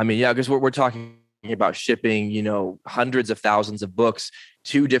does. Because we're talking about shipping, hundreds of thousands of books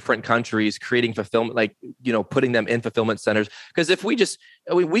to different countries, creating fulfillment, putting them in fulfillment centers. Because if we can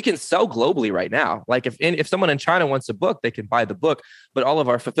sell globally right now. Like if someone in China wants a book, they can buy the book, but all of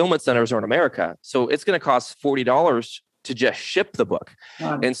our fulfillment centers are in America. So it's going to cost $40 to just ship the book.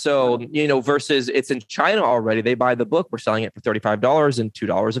 And so, versus it's in China already, they buy the book, we're selling it for $35 and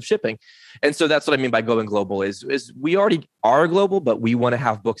 $2 of shipping. And so that's what I mean by going global is we already are global, but we want to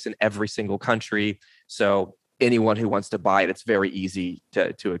have books in every single country. So anyone who wants to buy it, it's very easy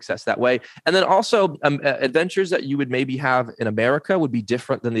to access that way. And then also adventures that you would maybe have in America would be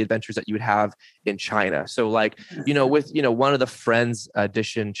different than the adventures that you would have in China. So with one of the Friends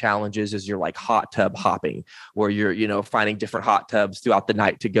Edition challenges is your like hot tub hopping, where you're finding different hot tubs throughout the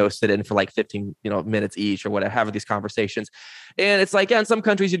night to go sit in for like 15 minutes each or whatever, having these conversations. And it's like, in some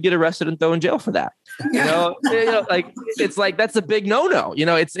countries you'd get arrested and thrown in jail for that. It's like, that's a big no-no.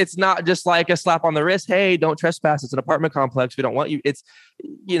 It's not just like a slap on the wrist. Hey, don't trespass. It's an apartment complex. We don't want you. It's,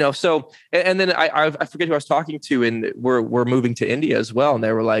 so, and then I forget who I was talking to, and we're moving to India as well. And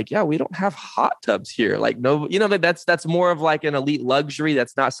they were like, yeah, we don't have hot tubs here. Like, no, that's more of like an elite luxury.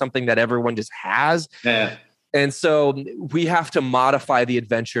 That's not something that everyone just has. Yeah. And so we have to modify the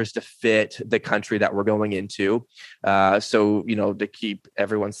adventures to fit the country that we're going into. To keep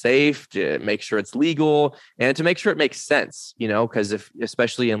everyone safe, to make sure it's legal, and to make sure it makes sense, because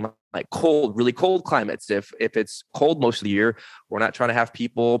especially in like really cold climates, if it's cold most of the year, we're not trying to have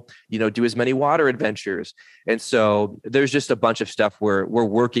people, do as many water adventures. And so there's just a bunch of stuff where we're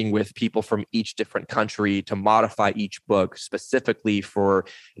working with people from each different country to modify each book specifically for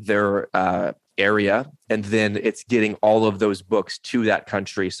their area, and then it's getting all of those books to that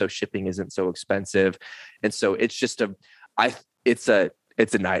country, so shipping isn't so expensive. And so it's just it's a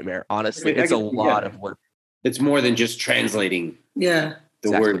nightmare. Honestly, it's a lot of work. It's more than just translating. Yeah.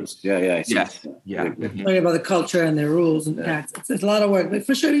 The words. Yeah. Yeah. Learning about the culture and their rules and it's a lot of work, but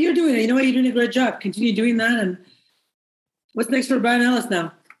for sure you're doing it. You know what? You're doing a great job. Continue doing that. And what's next for Brian Ellis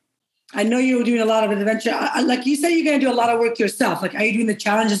now? I know you're doing a lot of adventure. Like you said, you're going to do a lot of work yourself. Like, are you doing the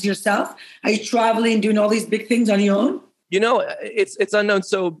challenges yourself? Are you traveling, doing all these big things on your own? It's unknown.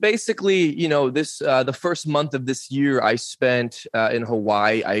 So basically, this the first month of this year I spent in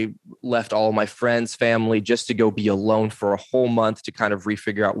Hawaii. I left all my friends, family, just to go be alone for a whole month to kind of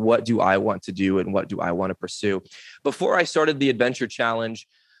refigure out what do I want to do and what do I want to pursue. Before I started the Adventure Challenge,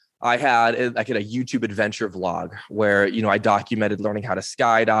 I had a YouTube adventure vlog where, I documented learning how to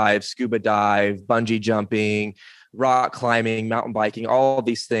skydive, scuba dive, bungee jumping, rock climbing, mountain biking, all of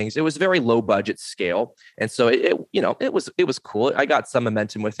these things. It was very low budget scale. And so it was cool. I got some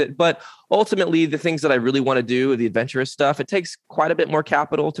momentum with it, but ultimately the things that I really want to do, the adventurous stuff, it takes quite a bit more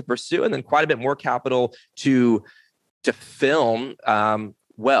capital to pursue, and then quite a bit more capital to film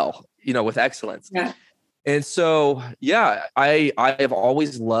with excellence. Yeah. And so, I have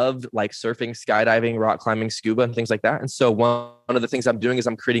always loved like surfing, skydiving, rock climbing, scuba, and things like that. And so one of the things I'm doing is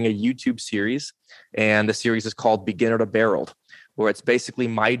I'm creating a YouTube series, and the series is called Beginner to Barreled, where it's basically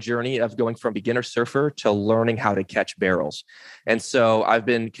my journey of going from beginner surfer to learning how to catch barrels. And so I've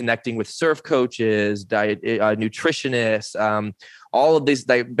been connecting with surf coaches, nutritionists, all of these,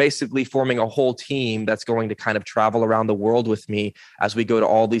 basically forming a whole team that's going to kind of travel around the world with me as we go to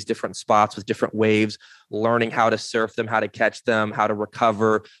all these different spots with different waves, learning how to surf them, how to catch them, how to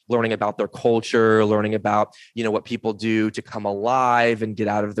recover, learning about their culture, learning about, what people do to come alive and get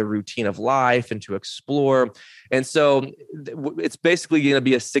out of the routine of life and to explore. And so it's basically going to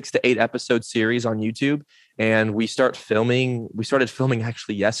be a 6 to 8 episode series on YouTube. And we started filming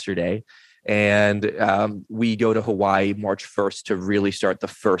actually yesterday. And we go to Hawaii March 1st to really start the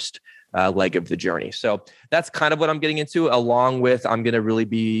first leg of the journey. So that's kind of what I'm getting into, along with I'm going to really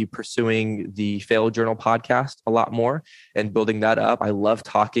be pursuing the Fail Journal podcast a lot more and building that up. I love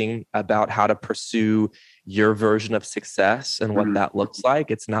talking about how to pursue your version of success and what that looks like.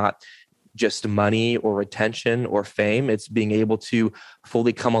 It's not just money or attention or fame. It's being able to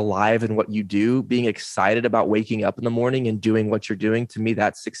fully come alive in what you do, being excited about waking up in the morning and doing what you're doing. To me,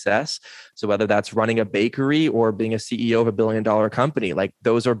 that's success. So whether that's running a bakery or being a CEO of $1 billion company, like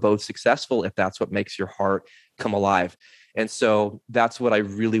those are both successful if that's what makes your heart come alive. And so that's what I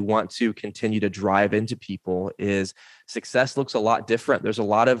really want to continue to drive into people is success looks a lot different. There's a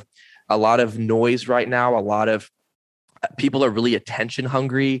lot of noise right now. A lot of people are really attention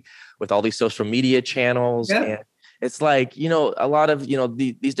hungry with all these social media channels. Yeah. And it's like, a lot of,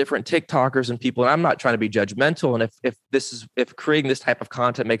 these different TikTokers and people, and I'm not trying to be judgmental. And if creating this type of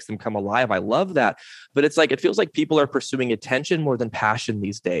content makes them come alive, I love that. But it's like, it feels like people are pursuing attention more than passion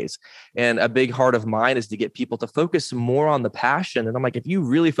these days. And a big heart of mine is to get people to focus more on the passion. And I'm like, if you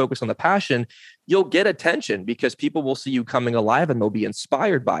really focus on the passion, you'll get attention because people will see you coming alive and they'll be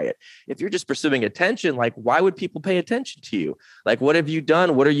inspired by it. If you're just pursuing attention, like, why would people pay attention to you? Like, what have you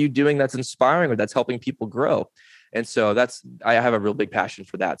done? What are you doing that's inspiring or that's helping people grow? And so I have a real big passion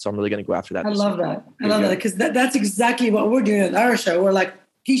for that. So I'm really going to go after that. I love that because that's exactly what we're doing at our show. We're like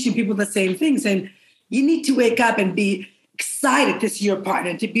teaching people the same thing, saying you need to wake up and be excited to see your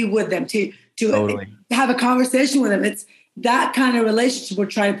partner, to be with them, to totally have a conversation with them. It's that kind of relationship we're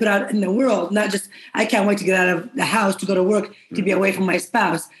trying to put out in the world, not just, I can't wait to get out of the house to go to work, to be away from my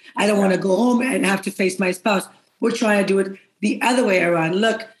spouse. I don't want to go home and have to face my spouse. We're trying to do it the other way around.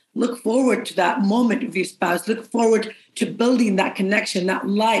 Look forward to that moment with your spouse. Look forward to building that connection, that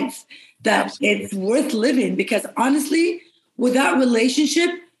life, that Absolutely. It's worth living. Because honestly, without relationship,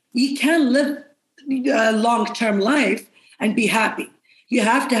 you can't live a long-term life and be happy. You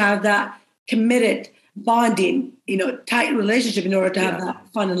have to have that committed, bonding, tight relationship in order to have that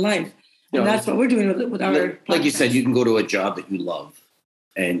fun in life. And that's what we're doing with our podcast. Like you said, you can go to a job that you love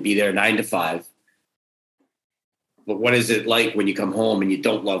and be there 9 to 5. But what is it like when you come home and you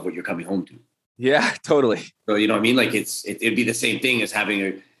don't love what you're coming home to? Yeah, totally. So, you know what I mean? Like it'd be the same thing as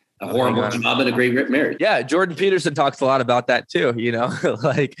having a horrible job and a great marriage. Yeah. Jordan Peterson talks a lot about that too.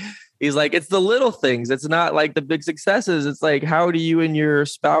 Like he's like, it's the little things. It's not like the big successes. It's like, how do you and your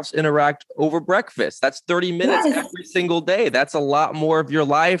spouse interact over breakfast? That's 30 minutes every single day. That's a lot more of your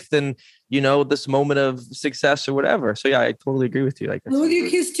life than this moment of success or whatever. So yeah, I totally agree with you. Like and with your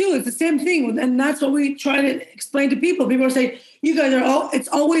kids too, it's the same thing. And that's what we try to explain to people. People say, you guys are it's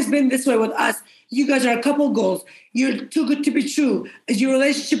always been this way with us. You guys are a couple goals. You're too good to be true. Is your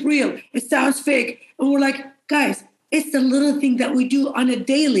relationship real? It sounds fake. And we're like, guys, it's the little thing that we do on a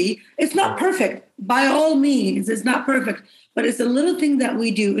daily. It's not perfect. By all means, it's not perfect. But it's a little thing that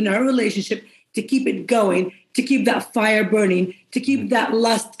we do in our relationship to keep it going, to keep that fire burning, to keep that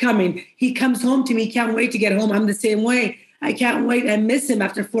lust coming. He comes home to me, can't wait to get home. I'm the same way. I can't wait. I miss him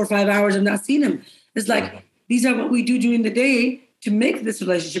after 4 or 5 hours of not seeing him. It's like, these are what we do during the day to make this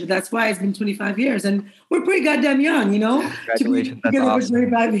relationship. That's why it's been 25 years. And we're pretty goddamn young, Congratulations. To be together for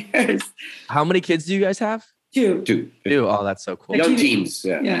 25 years. How many kids do you guys have? Two. Oh, that's so cool. Young teens.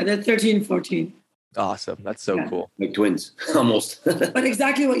 Yeah, they're 13 and 14. Awesome. That's so cool. Like twins, almost. But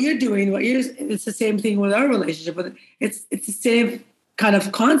exactly what you're doing, it's the same thing with our relationship. But it's the same kind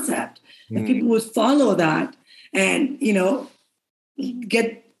of concept. If people would follow that and,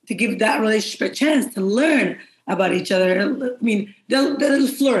 get to give that relationship a chance to learn about each other, I mean, they'll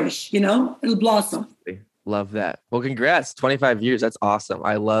flourish, it'll blossom. Love that. Well, congrats. 25 years. That's awesome.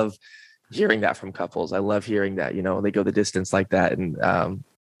 I love hearing that from couples. I love hearing that, they go the distance like that. And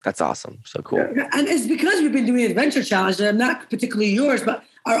that's awesome. So cool. And it's because we've been doing Adventure Challenge, and not particularly yours, but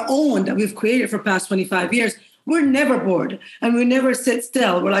our own that we've created for past 25 years. We're never bored and we never sit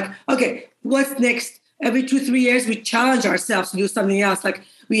still. We're like, okay, what's next? Every 2-3 years, we challenge ourselves to do something else. Like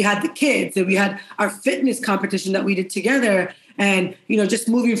we had the kids and we had our fitness competition that we did together. And, just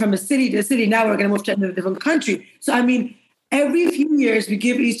moving from a city to a city. Now we're going to move to a different country. So, I mean, every few years, we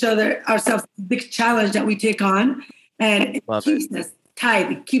give ourselves a big challenge that we take on. And it keeps us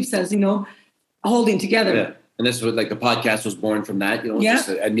tight. It keeps us, holding together. Yeah. And this was like the podcast was born from that, just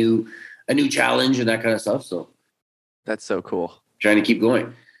a new challenge and that kind of stuff. So that's so cool. Trying to keep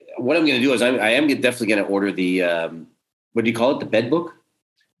going. What I'm going to do is I am definitely going to order the, what do you call it? The bed book?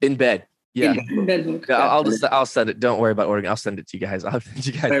 In bed. Yeah. In bed book. Yeah, I'll send it. Don't worry about ordering. I'll send it to you guys. I'll send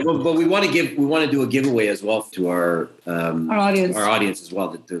you guys. Right, but we want to do a giveaway as well to our audience as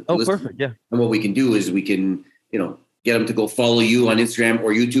well. Perfect. Yeah. And what we can do is we can, get them to go follow you on Instagram or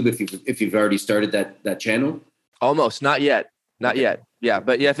YouTube if you've already started that channel. Almost. Not yet. Yeah.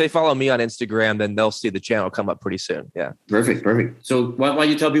 But yeah, if they follow me on Instagram, then they'll see the channel come up pretty soon. Yeah. Perfect. So why don't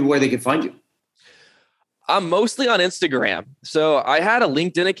you tell people where they can find you? I'm mostly on Instagram. So I had a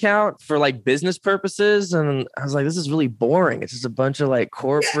LinkedIn account for like business purposes. And I was like, this is really boring. It's just a bunch of like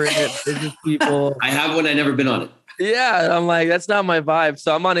corporate business people. I have one. I've never been on it. Yeah. And I'm like, that's not my vibe.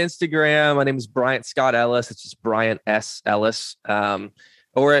 So I'm on Instagram. My name is Bryant Scott Ellis. It's just Bryant S. Ellis. That's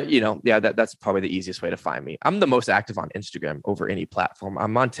probably the easiest way to find me. I'm the most active on Instagram over any platform.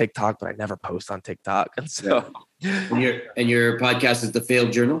 I'm on TikTok, but I never post on TikTok. And so, and your podcast is The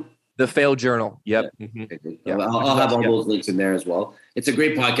Failed Journal. The Failed Journal. Yep. Yeah. Mm-hmm. Yeah. I'll have all those links in there as well. It's a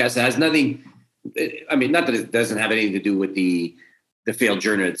great podcast. It has nothing. I mean, not that it doesn't have anything to do with the Failed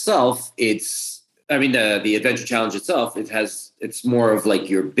Journal itself. The Adventure Challenge itself. It's more of like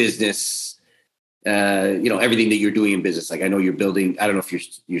your business. Everything that you're doing in business. Like I know you're building. I don't know if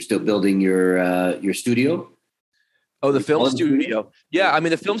you're still building your studio. Oh, the film studio. Yeah, I mean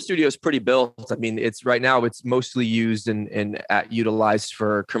the film studio is pretty built. I mean, it's right now it's mostly used and utilized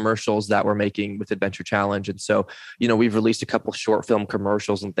for commercials that we're making with Adventure Challenge, and so we've released a couple short film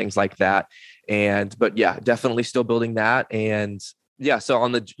commercials and things like that. But definitely still building that. And so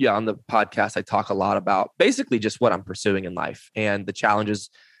on the podcast, I talk a lot about basically just what I'm pursuing in life and the challenges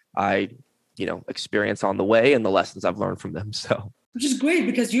I experience on the way and the lessons I've learned from them. So, which is great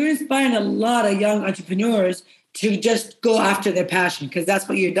because you're inspiring a lot of young entrepreneurs to just go after their passion because that's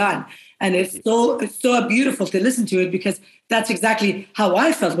what you've done. And it's so beautiful to listen to it because that's exactly how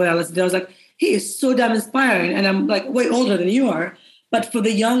I felt when I listened to it. I was like, he is so damn inspiring. And I'm like way older than you are. But for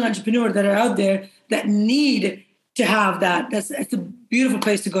the young entrepreneurs that are out there that need to have that, it's a beautiful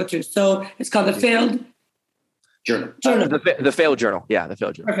place to go to. So it's called The Failed Journal. The Failed Journal. Yeah, The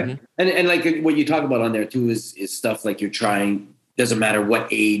Failed Journal. Okay. Mm-hmm. And like what you talk about on there too is stuff like you're trying, doesn't matter what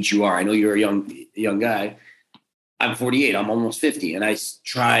age you are. I know you're a young guy. I'm 48. I'm almost 50. And I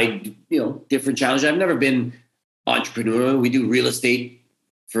tried, different challenges. I've never been entrepreneurial. We do real estate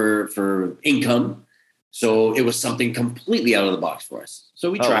for income. So it was something completely out of the box for us.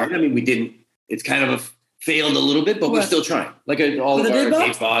 So we tried. I mean, we didn't, it's kind of failed a little bit, but we're still trying. Like all of our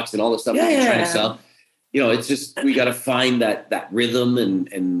tape box and all the stuff we're trying to sell. It's just, we got to find that rhythm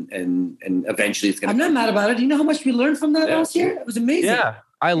and eventually it's going to. I'm not mad about it. You know how much we learned from that last year? It was amazing. Yeah.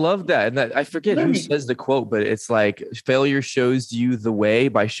 I love that. And that I forget who says the quote, but it's like failure shows you the way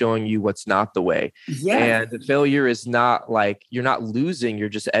by showing you what's not the way. Yes. And failure is not like you're not losing, you're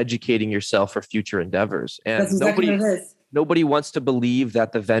just educating yourself for future endeavors. And That's exactly what it is. nobody wants to believe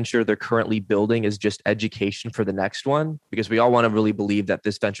that the venture they're currently building is just education for the next one, because we all want to really believe that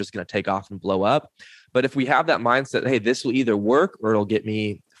this venture is going to take off and blow up. But if we have that mindset, hey, this will either work or it'll get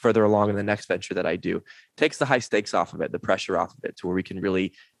me further along in the next venture that I do, it takes the high stakes off of it, the pressure off of it, to where we can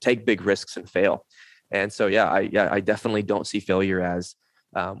really take big risks and fail. And so, I definitely don't see failure as,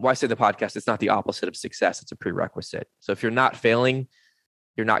 well, I say the podcast, it's not the opposite of success. It's a prerequisite. So if you're not failing,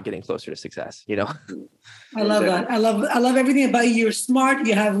 you're not getting closer to success, you know? I love that. I love everything about you. You're smart.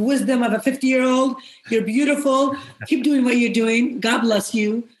 You have wisdom of a 50-year-old. You're beautiful. Keep doing what you're doing. God bless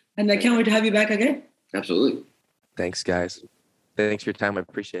you. And I can't wait to have you back again. Absolutely. Thanks, guys. Thanks for your time. I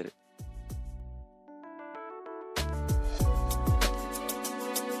appreciate it.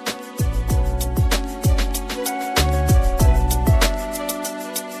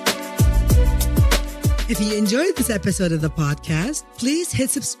 If you enjoyed this episode of the podcast, please hit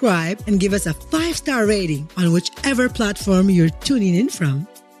subscribe and give us a 5-star rating on whichever platform you're tuning in from.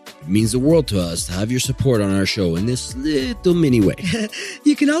 It means the world to us to have your support on our show in this little mini way.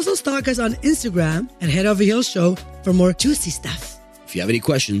 You can also stalk us on Instagram at Head Over Heels Show for more juicy stuff. If you have any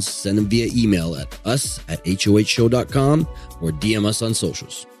questions, send them via email at us@hohshow.com or DM us on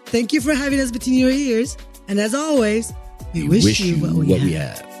socials. Thank you for having us between your ears. And as always, we wish you what we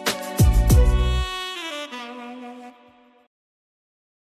have.